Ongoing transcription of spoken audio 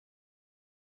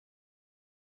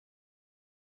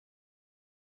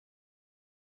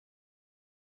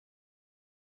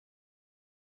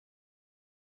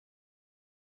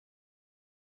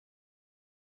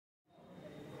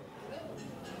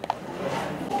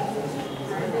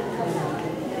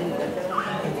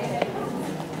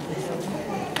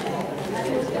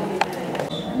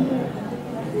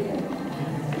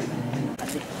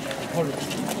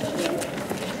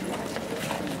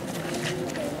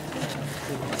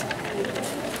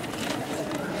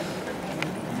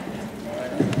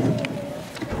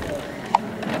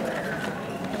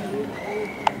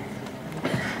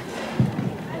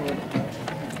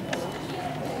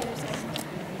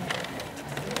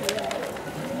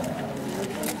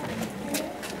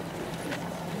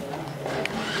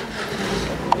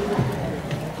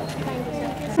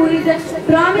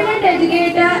prominent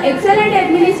educator, excellent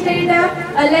administrator,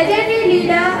 a legendary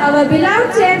leader, our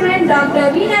beloved chairman,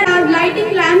 Dr. Veena Rao,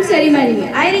 lighting lamp ceremony.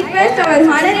 I request our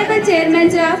honorable chairman,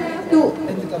 sir, to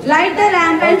light the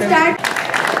lamp and start.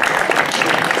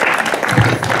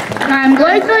 I am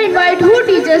going to invite who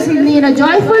teaches Hindi in a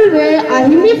joyful way, our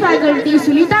Hindi faculty,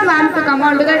 Sunita ma'am, to come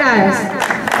on to the dais.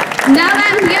 Now I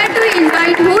am here to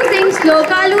invite who sings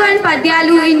Lokalu and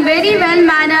Padyalu in very well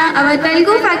manner, our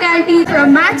Telugu faculty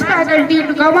from Maths faculty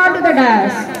to come on to the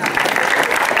dais.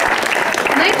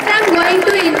 Next I am going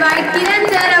to invite Kiran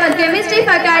sir, our chemistry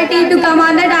faculty, to come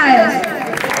on the dais.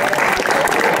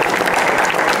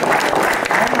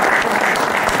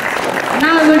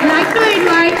 Now I would like to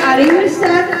invite our English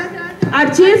sir, our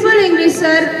cheerful English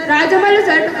sir, Rajamalu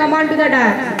sir, to come on to the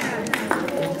dais.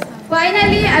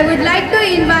 Finally, I would like to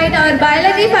invite our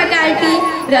biology faculty.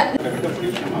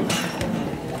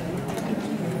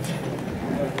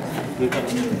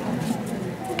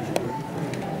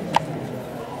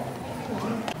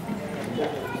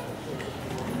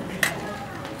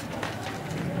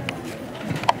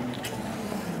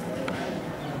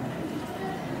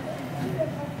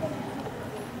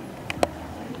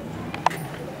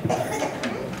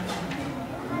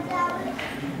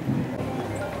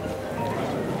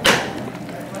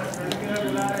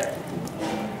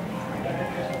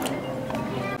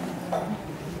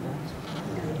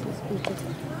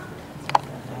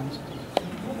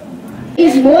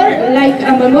 Is more like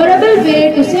a memorable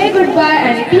way to say goodbye,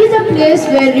 and it is a place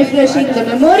where refreshing the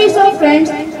memories of friends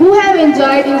who have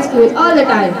enjoyed in school all the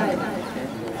time.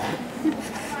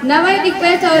 Now I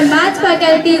request our maths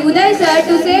faculty Uday sir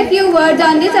to say a few words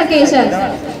on this occasion.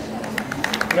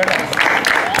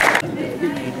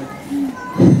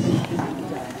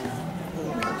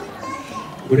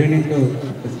 Good evening to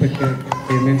respected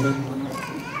chairman sir,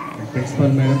 and principal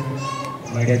madam,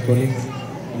 my dear colleagues,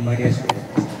 and my dear students.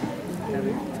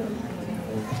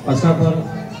 First of all,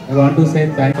 I want to say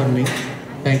thank you for me.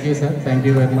 Thank you, sir. Thank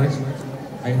you very much.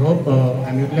 I hope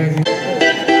I'm utilizing.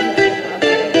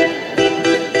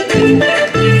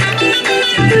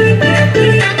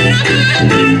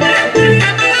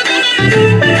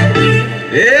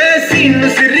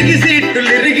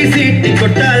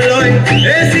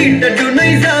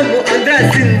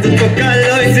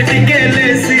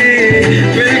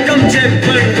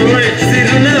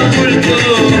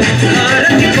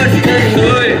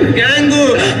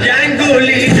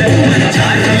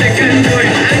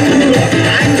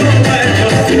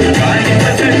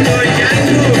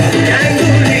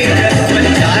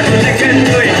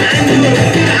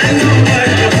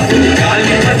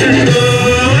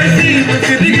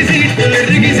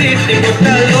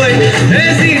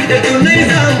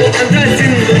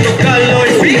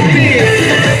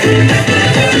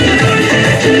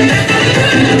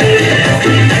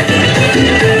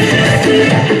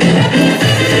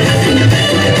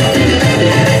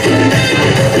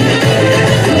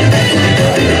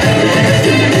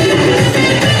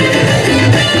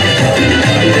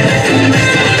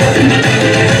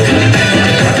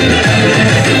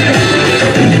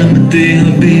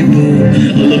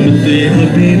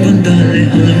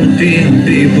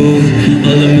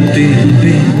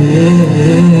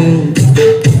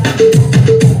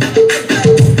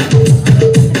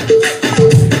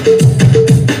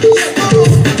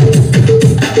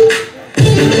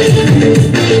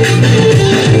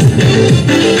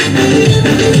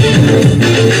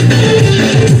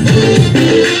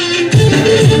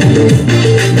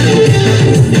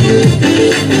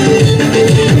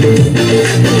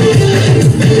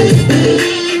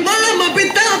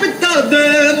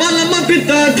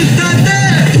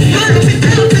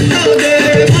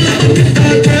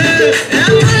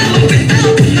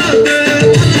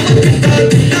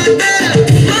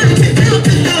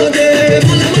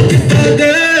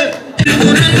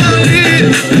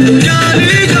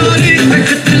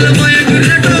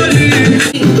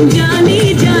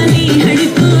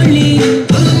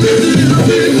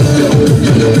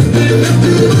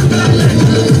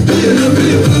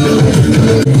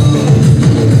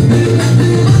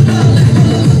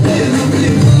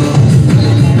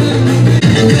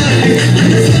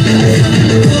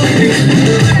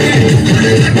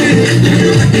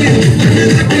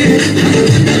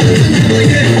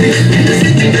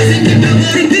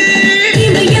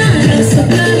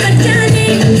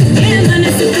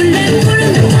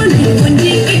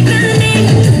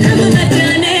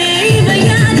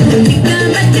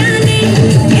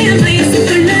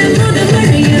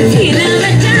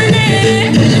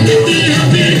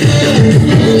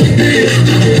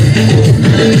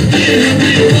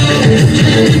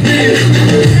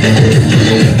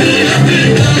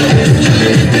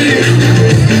 Welcome,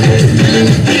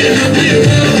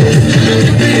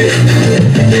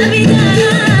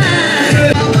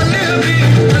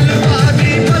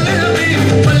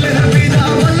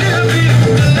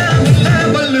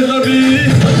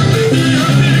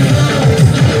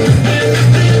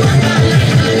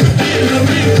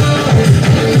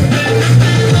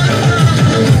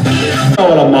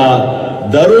 కావాలమ్మా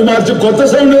దరువు మార్చి కొత్త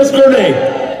sound వేసుకోండి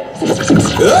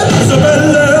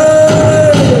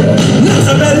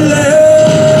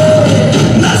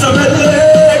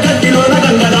గట్టిలోన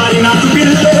గంగదారి నాటు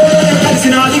పిల్లే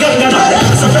కలిసినాది గంగదారి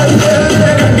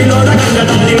గట్టిలోన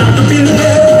గంగదారి నాటు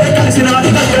పిల్లే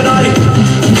కలిసినాది గంగదారి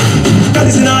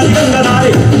కలిసినాది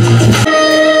గంగదారి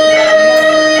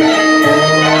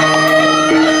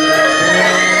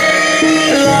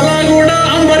లాలాగూడ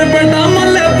అంబర్పేట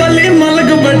మల్లెపల్లి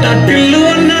మలకపేట టిల్లు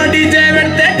అన్న DJ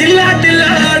పెడితే టిల్లా టిల్లా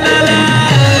ఆడాలా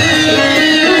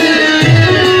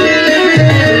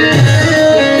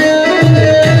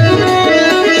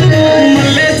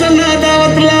మల్లేసన్న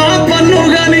దావత్లా పన్ను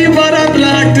గాని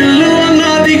బరాత్లా టిల్లు అన్న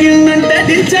దిగిందంటే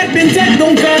డించే డించే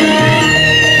దుంకానా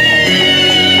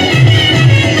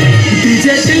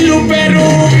డీజే టిల్లు పేరు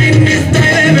ఇన్ని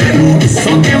స్టైలే వేరు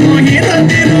సోకేమో హీరో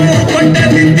కొంటే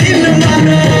తిన్ను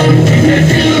మాను డీజే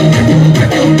టిల్లు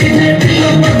పట్టు డీజే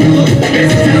టిల్లు పట్టు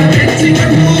వెచ్చన వెచ్చి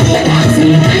కట్టు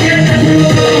ఆసులు అయ్యేటట్టు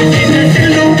డీజే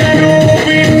టిల్లు పేరు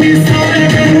ఇన్ని స్టైలే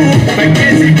వేరు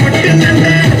పక్కేసి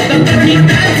కొట్టిందంటే తత్తరిలో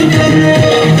డాన్స్ ఫ్లోరు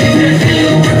డీజే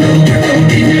టిల్లు పట్టు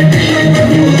డీజే టిల్లు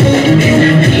పట్టు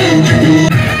డీజే టిల్లు పట్టు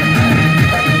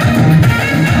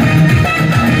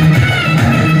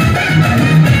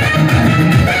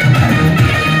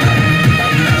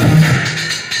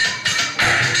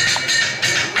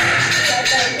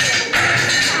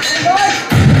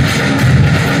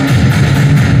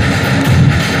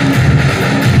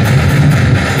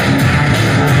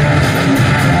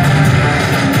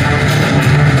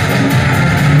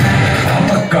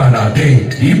నాదే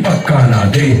ఈ పక్క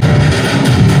నాదే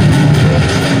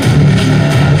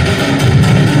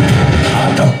ఆ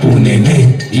తప్పు నేనే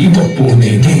ఈ ఒప్పు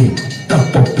నేనే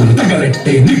తప్పప్పును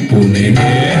తగలెట్టే నిప్పు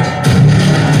నేనే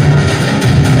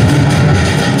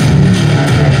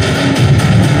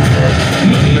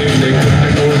నన్నే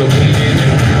కొట్టెనోడు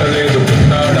పుల్లేదు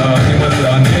పుట్టాడా అని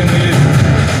మళ్ళా నేను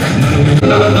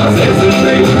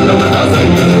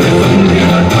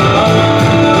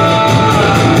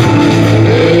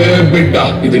బిడ్డ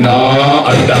ఇది నా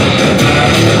అడ్డ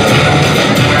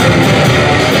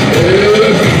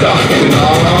బిడ్డ ఇది నా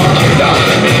అడ్డ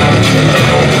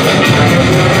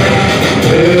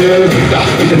బిడ్డ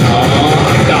ఇది నా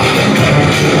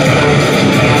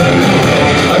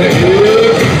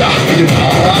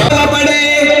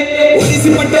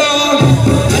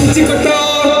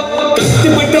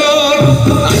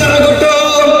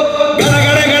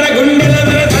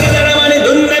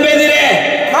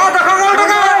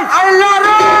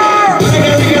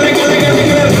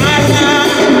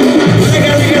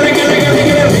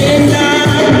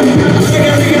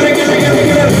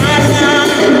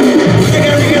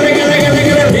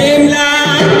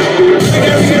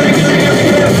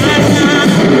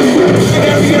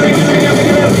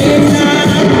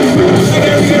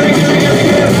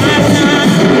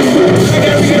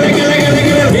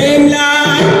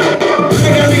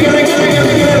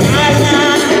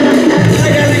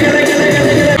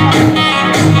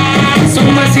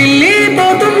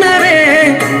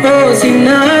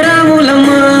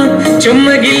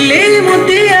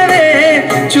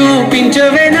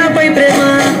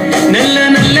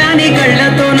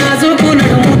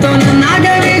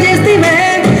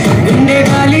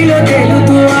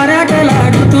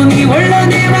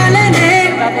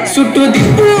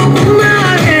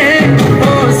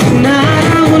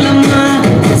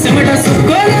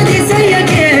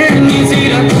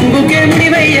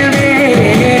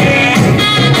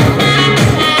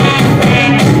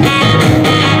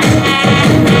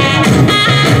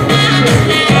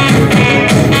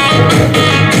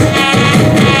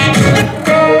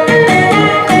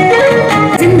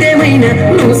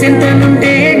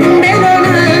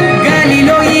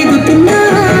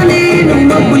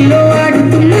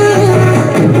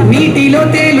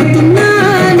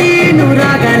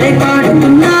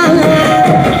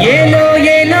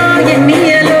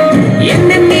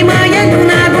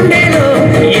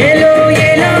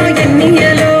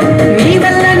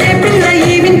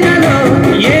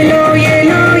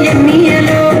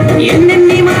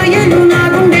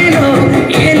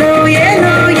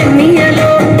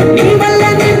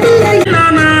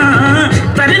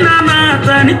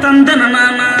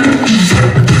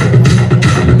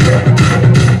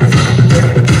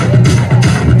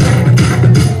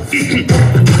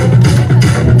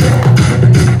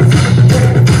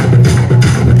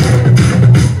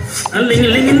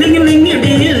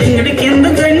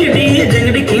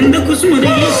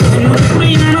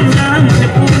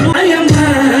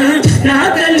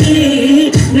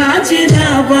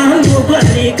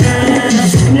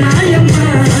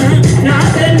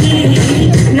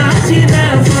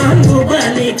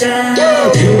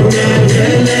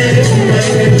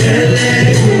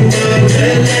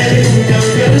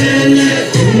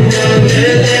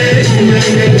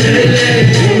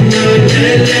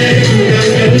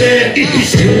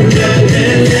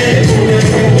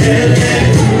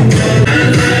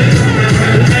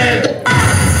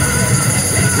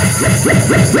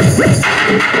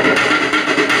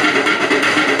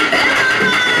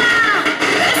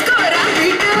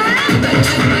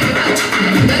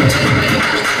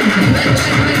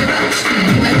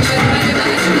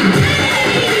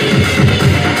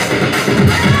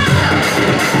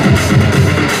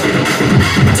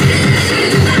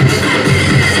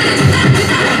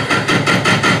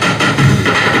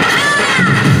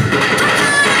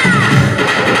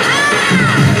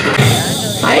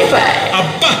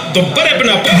అబ్బా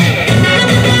దుబ్బరేపినప్ప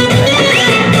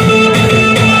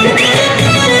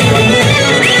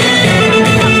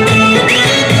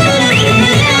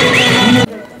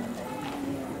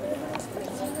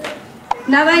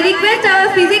Now I request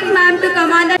our physics ma'am to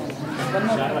come on the...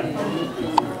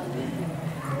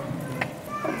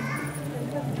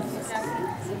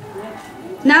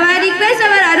 Now I request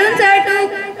our Arun sir to...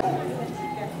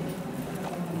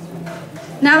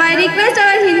 Now I request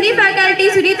our Hindi faculty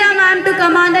Sunita ma'am to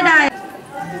come on the dais.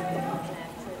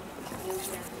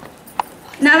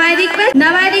 Now I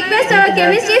request our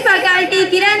chemistry faculty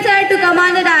Kiran sir to come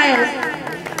on the dais.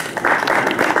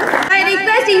 I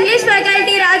request English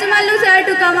faculty Rajmallu sir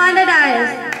to come on the dais.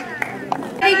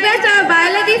 I request our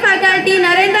biology faculty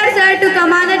Narendra sir to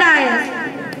come on the dais.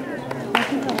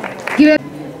 Give a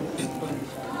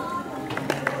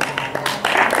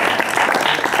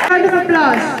round of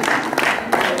applause.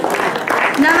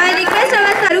 Now I request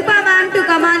our Sarupa ma'am to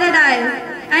come on the dais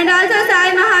and also Sai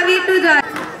Mahavir to join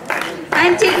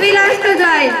and Chitvilas to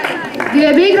join Give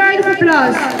a big round of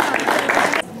applause.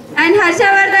 and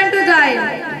Harshavardhan to join.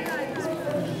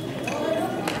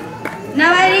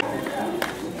 Now I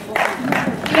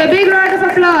Give a big round of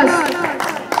applause.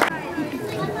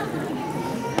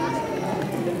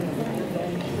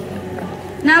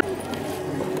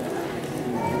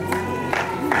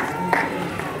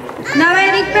 Now I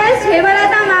request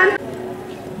Hemalata ma'am.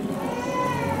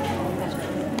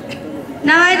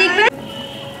 Now I request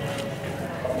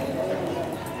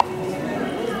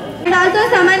and also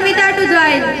Samanvita to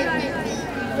join.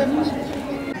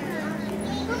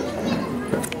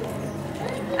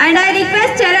 And I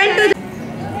request Charan to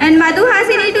and Madhu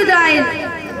Hasini to join.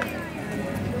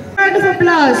 Round of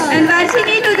applause. And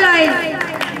Varshini to join.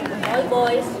 All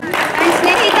boys. And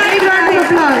Snehita Big to round of join.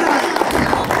 applause.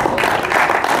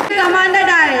 Come on the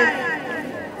dais.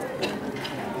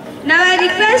 Now I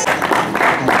request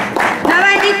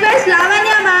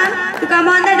Lavanya ma'am to come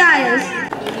on the dais.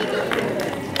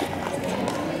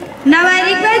 Now I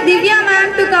request Divya ma'am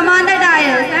to come on the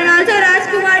dais and also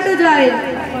Rajkumar to join.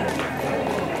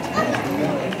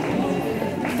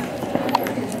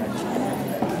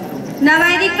 Now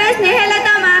I request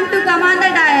Nehalata ma'am to come on the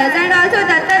dais and also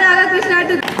Datta Ragakrishna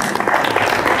to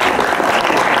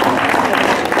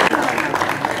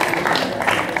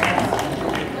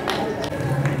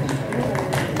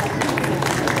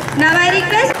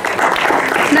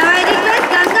Now I request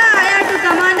Ganga Aya to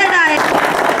come on the dais.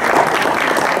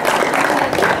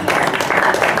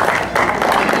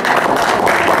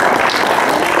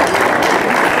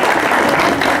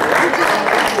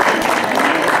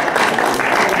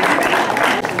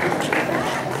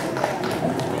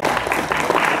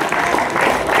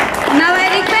 Now I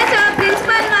request our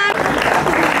principal ma'am.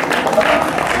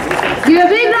 Give a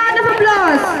big round of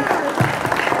applause.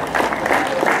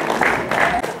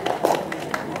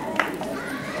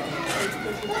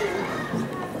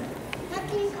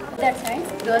 That's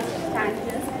right. Girls, stand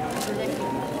here.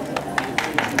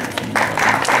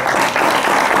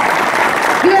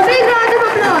 Give a big round of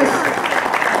applause.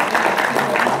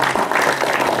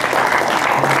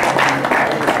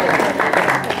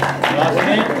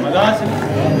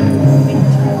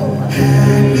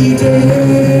 Happy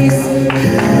days,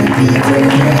 happy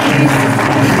days.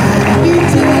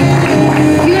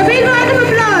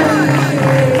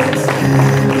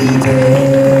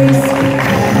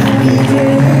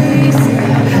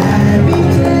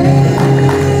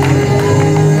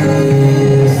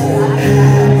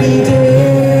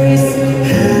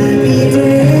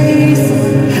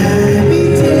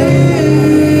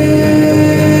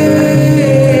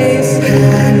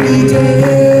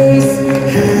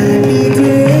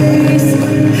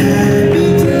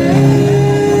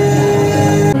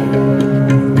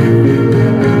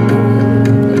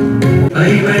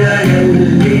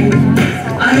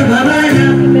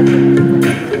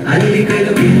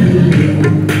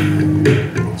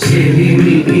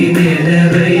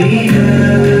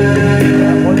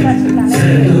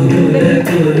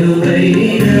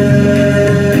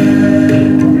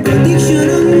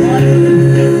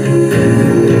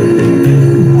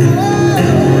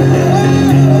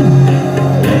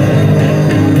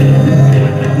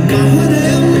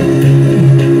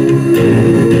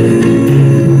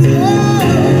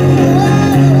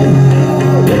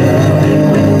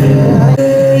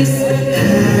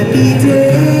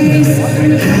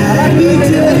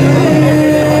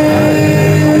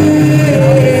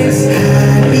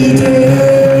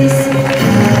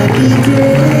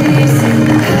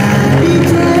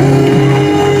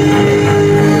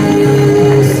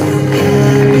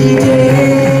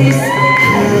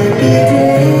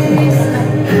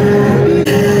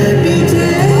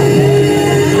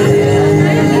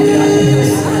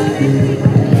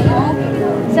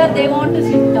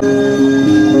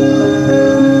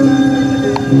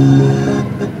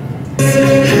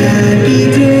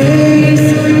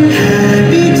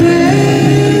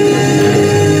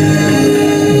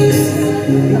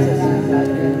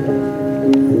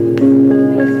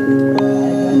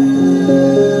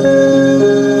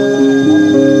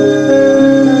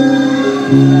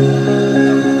 నుంచి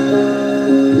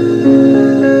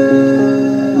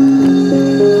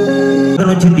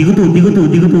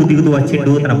దిగుతూ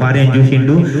వచ్చిండు తన భార్యను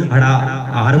చూసిండు ఆడ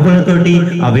అరుపులతోటి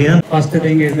ఆ వేదం. First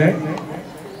thing is that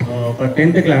for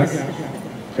 10th class,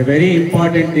 the very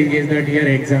important thing is that here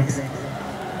exams.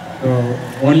 So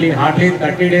only hardly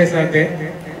 30 days are there.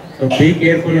 So be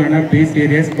careful and be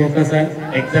serious. Focus on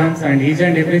exams and each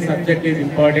and every subject is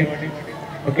important.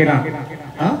 Okay now.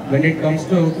 When it comes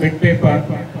to bit paper,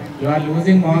 you are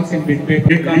losing marks in bit paper.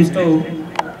 When it comes to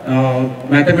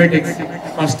mathematics,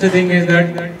 first thing is that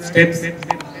steps.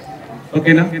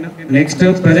 Okay now. Next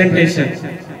presentation.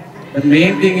 The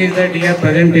main thing is that here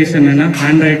presentation and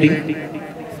handwriting.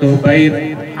 So by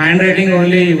handwriting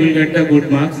only you will get the good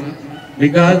marks,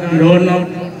 because you don't know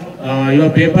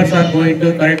your papers are going to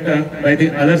correct by the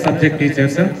other subject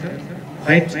teachers,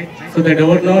 right? So they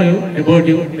don't know about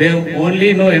you. They only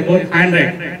know about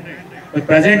handwriting. But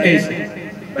presentation,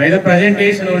 by the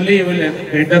presentation only you will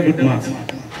get the good marks,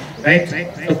 right?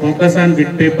 So focus on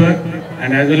bit paper and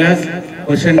as well as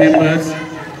question numbers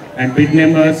and bit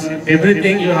numbers.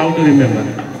 Everything you have to remember.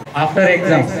 After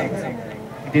exams,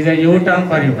 it is a U-turn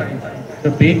for you. So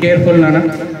be careful, Nana.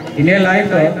 In your life,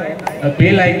 be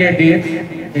like a deer.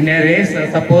 In a race,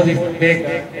 suppose if you take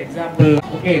example,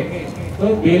 okay. So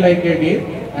be like a deer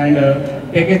and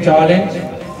take a challenge.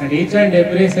 And each and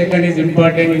every second is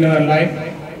important in your life.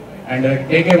 And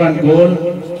take a one goal.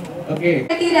 Okay.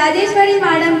 Rajeshwari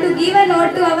Madam to give a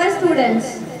note to our students.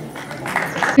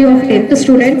 Of 10th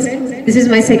students, this is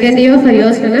my second year for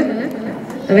yours, Nana.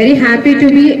 I'm very happy to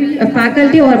be a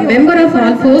faculty or member of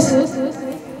All Fours.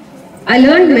 I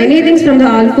learned many things from the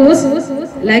All Fours.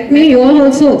 Like me, you are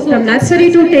also from nursery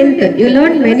to 10th. You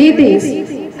learned many things.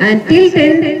 And till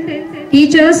 10th,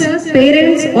 teachers,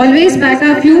 parents always back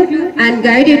up you and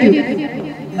guided you.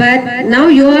 But now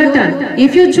you are done.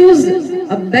 If you choose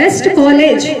a best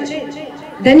college,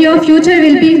 then your future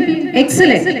will be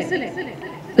excellent.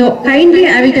 So kindly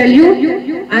I will tell you,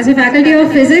 as a faculty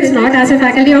of physics, not as a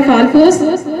faculty of All Fours,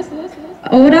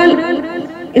 overall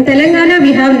in Telangana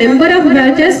we have number of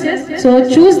branches, so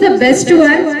choose the best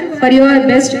one for your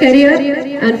best career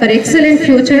and for excellent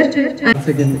future. Once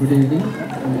again, good evening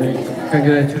and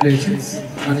congratulations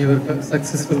on your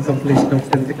successful completion of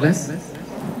 10th class.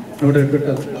 No doubt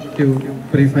a few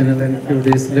pre-final and few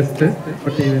days left,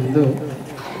 but even though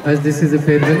as this is a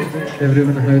farewell,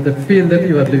 everyone have that feel that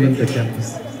you are leaving the campus.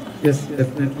 Yes,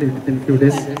 definitely within few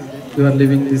days you are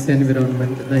leaving this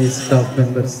environment, nice staff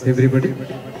members, everybody.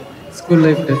 School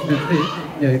life definitely,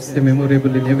 yeah, it's a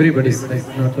memorable in everybody's life,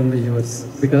 not only yours,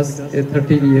 because a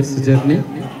 13 years journey,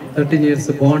 13 years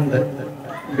bond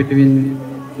between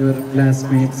your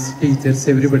classmates, teachers,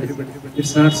 everybody.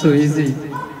 It's not so easy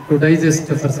to digest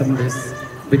for some days,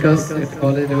 because at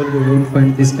college level you won't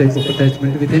find this type of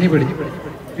attachment with anybody.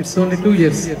 It's only 2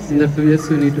 years. In the 2 years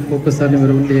you need to focus on your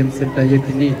own aims and IIT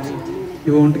NEET.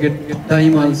 You won't get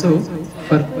time also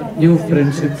for new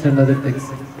friendships and other things.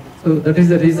 So that is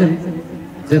the reason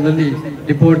generally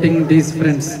deporting these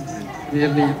friends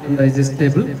really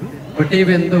undigestible. But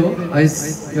even though as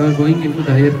you are going into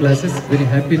the higher classes very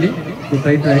happily, you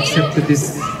try to accept this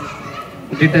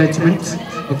detachment,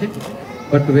 okay?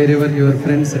 But wherever your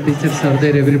friends, teachers are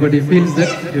there, everybody feels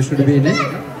that you should be in a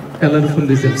colorful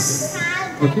results.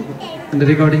 Okay, and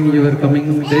regarding your coming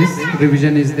days,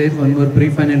 revision is there, one more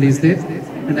pre-final is there,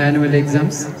 and annual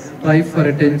exams. Try for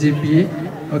a 10 GPA.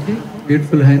 Okay,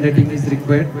 beautiful handwriting is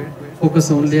required. Focus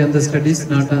only on the studies,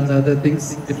 not on the other things.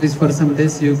 At least for some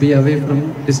days, you be away from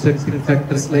distracting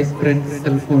factors like friends,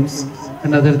 cell phones,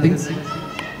 and other things.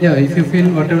 Yeah, if you feel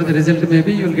whatever the result may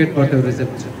be, you will get whatever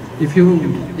result. If you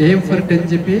aim for 10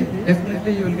 GPA,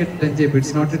 definitely you will get 10 GPA.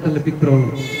 It's not at all a big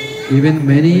problem. Even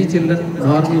many children,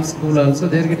 normal school also,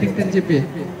 they are getting 10 GPA.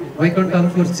 Why can't all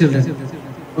 4 children?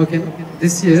 Okay,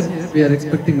 this year we are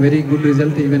expecting very good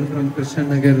result even from Krishna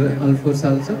Nagar, all 4s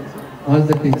also, all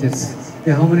the teachers.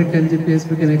 Yeah, how many 10 GPAs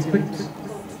we can expect?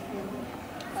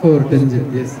 4 10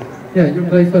 GPAs. Yeah, you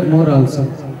try for more also.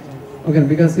 Okay,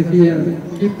 because if you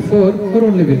keep 4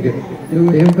 only will get. You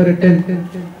aim for a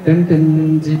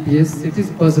 10 GPAs, it is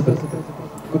possible.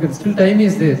 Okay, still time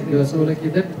is there. You are so lucky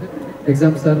that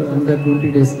exams are under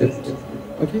 20 days left.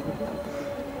 Okay,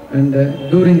 and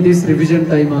during this revision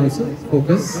time also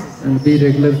focus and be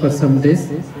regular for some days,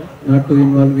 not to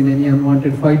involve in any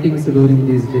unwanted fightings during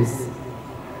these days,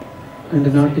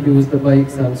 and not to use the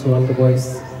bikes also, all the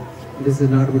boys. This is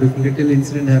not good. If little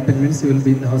incident happen means you will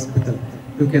be in the hospital.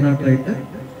 You cannot write the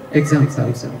exams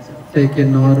also. Take a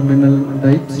normal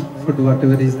diet, food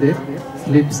whatever is there,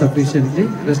 sleep sufficiently,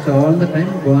 rest all the time,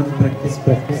 go on practice.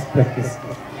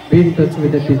 Be in touch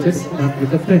with the teachers, not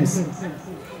with the friends.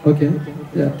 Okay.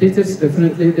 Yeah, teachers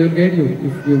definitely they will guide you.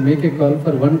 If you make a call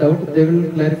for one doubt, they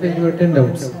will clarify your 10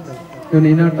 doubts. You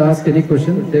need not ask any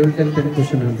question, they will tell 10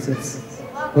 question answers.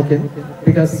 Okay.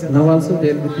 Because now also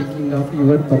they will be thinking of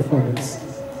your performance.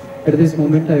 At this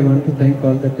moment, I want to thank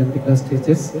all the 10th class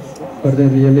teachers for their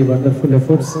really wonderful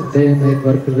efforts. Day and night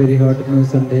worked very hard, no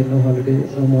Sunday, no holiday,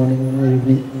 no morning, no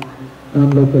evening,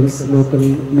 non-locals, local,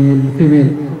 male,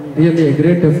 female. Really a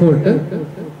great effort,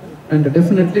 and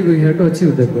definitely we have to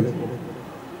achieve the goal.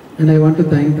 And I want to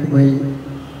thank my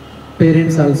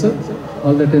parents also.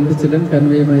 All the 10th children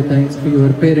convey my thanks to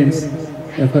your parents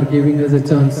for giving us a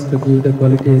chance to give the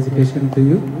quality education to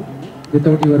you.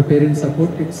 Without your parents' support,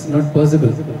 it's not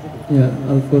possible. Yeah,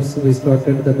 of course, we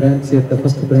started the branch here, the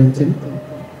first branch in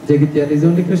Jagtial is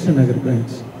only Krishnanagar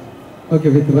branch. Okay,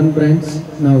 with one branch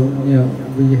now, yeah,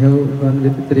 we have one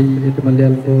with 3 at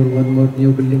Malayal 4, one more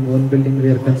new building, one building we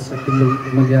are constructing in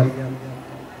Malayal,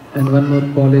 and one more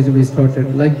college we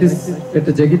started. Like this, at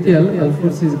Jagtial,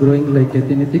 Alforce is growing like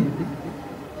anything.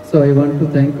 So I want to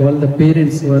thank all the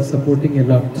parents who are supporting a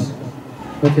lot.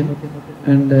 Okay.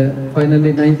 And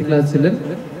finally, 9th class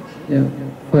children, yeah,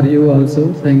 for you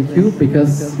also, thank you,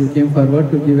 because you came forward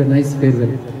to give a nice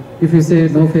farewell. If you say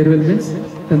no farewell means,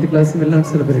 10th class will not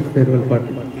celebrate farewell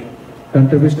party.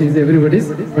 Contribution is everybody's,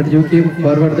 but you came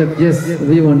forward that yes,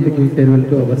 we want to give farewell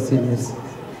to our seniors.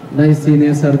 Nice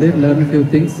seniors are there, learn few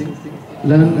things,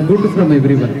 learn good from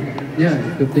everyone. Yeah,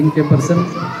 if you think a person,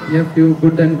 yeah, few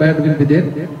good and bad will be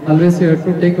there, always you have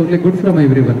to take only good from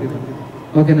everyone.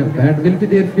 Okay, now bad will be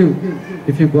there few.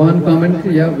 If you go on comment,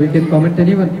 yeah, we can comment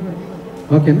anyone.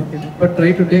 Okay, but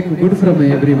try to take good from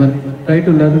everyone. Try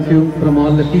to learn few from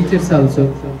all the teachers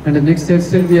also. And the next year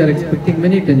still we are expecting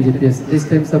many 10 GPS. This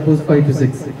time suppose 5 to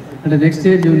 6. And the next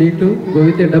year you need to go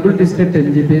with a double distant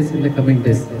 10 GPS in the coming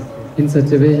days. In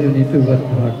such a way you need to work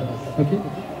hard. Okay,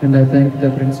 and I thank the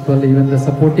principal, even the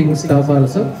supporting staff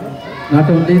also. Not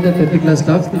only the 10th class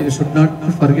staff, you should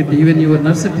not forget even your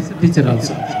nursery teacher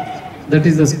also. That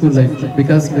is the school life,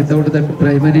 because without that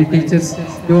primary teachers,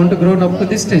 you want to grow up to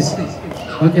this stage.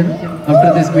 Okay,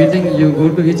 after this meeting, you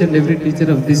go to each and every teacher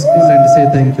of this school and say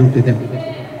thank you to them.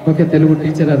 Okay, Telugu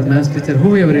teacher or math teacher,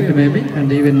 whoever it may be,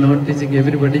 and even non-teaching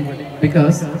everybody,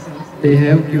 because they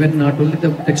have given not only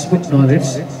the textbook knowledge,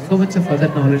 so much of other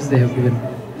knowledge they have given.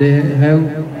 They have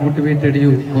motivated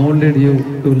you, molded you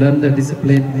to learn the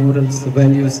discipline, morals,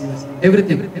 values,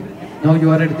 everything. Now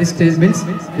you are at this stage means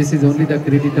this is only the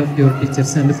credit of your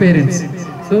teachers and parents.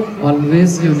 So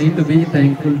always you need to be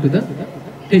thankful to the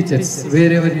teachers.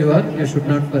 Wherever you are, you should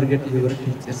not forget your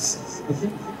teachers. Okay?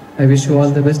 I wish you all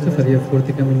the best for your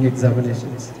forthcoming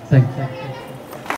examinations. Thank you.